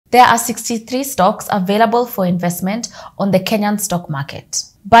There are 63 stocks available for investment on the Kenyan stock market.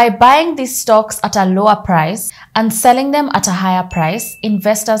 By buying these stocks at a lower price and selling them at a higher price,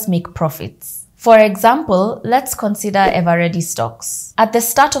 investors make profits. For example, let's consider Eveready stocks. At the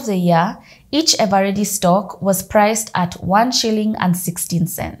start of the year, each Eveready stock was priced at 1 shilling and 16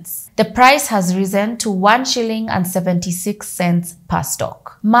 cents. The price has risen to 1 shilling and 76 cents per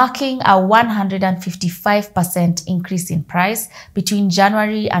stock, marking a 155% increase in price between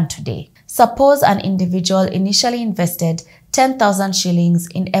January and today. Suppose an individual initially invested 10,000 shillings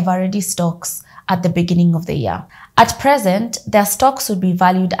in Eveready stocks at the beginning of the year. At present, their stocks would be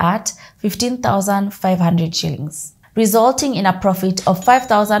valued at 15,500 shillings, resulting in a profit of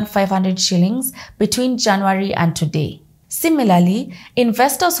 5,500 shillings between January and today. Similarly,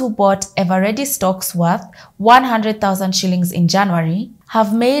 investors who bought Eveready stocks worth 100,000 shillings in January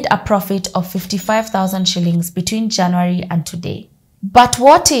have made a profit of 55,000 shillings between January and today. But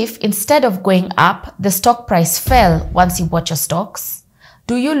what if instead of going up, the stock price fell once you bought your stocks?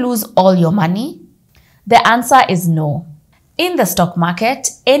 Do you lose all your money? The answer is no. In the stock market,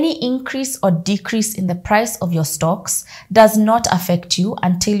 any increase or decrease in the price of your stocks does not affect you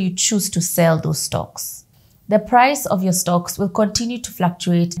until you choose to sell those stocks. The price of your stocks will continue to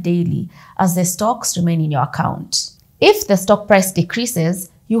fluctuate daily as the stocks remain in your account. If the stock price decreases,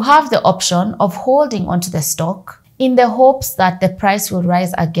 you have the option of holding onto the stock in the hopes that the price will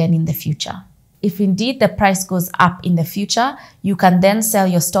rise again in the future. If indeed the price goes up in the future, you can then sell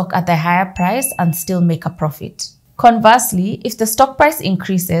your stock at the higher price and still make a profit. Conversely, if the stock price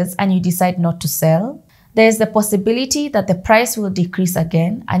increases and you decide not to sell, there is the possibility that the price will decrease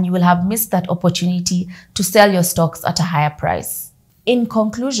again and you will have missed that opportunity to sell your stocks at a higher price. In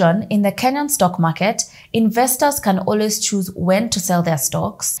conclusion, in the Kenyan stock market, investors can always choose when to sell their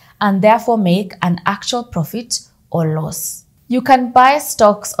stocks and therefore make an actual profit or loss. You can buy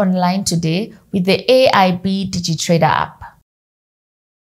stocks online today with the AIB Trader app.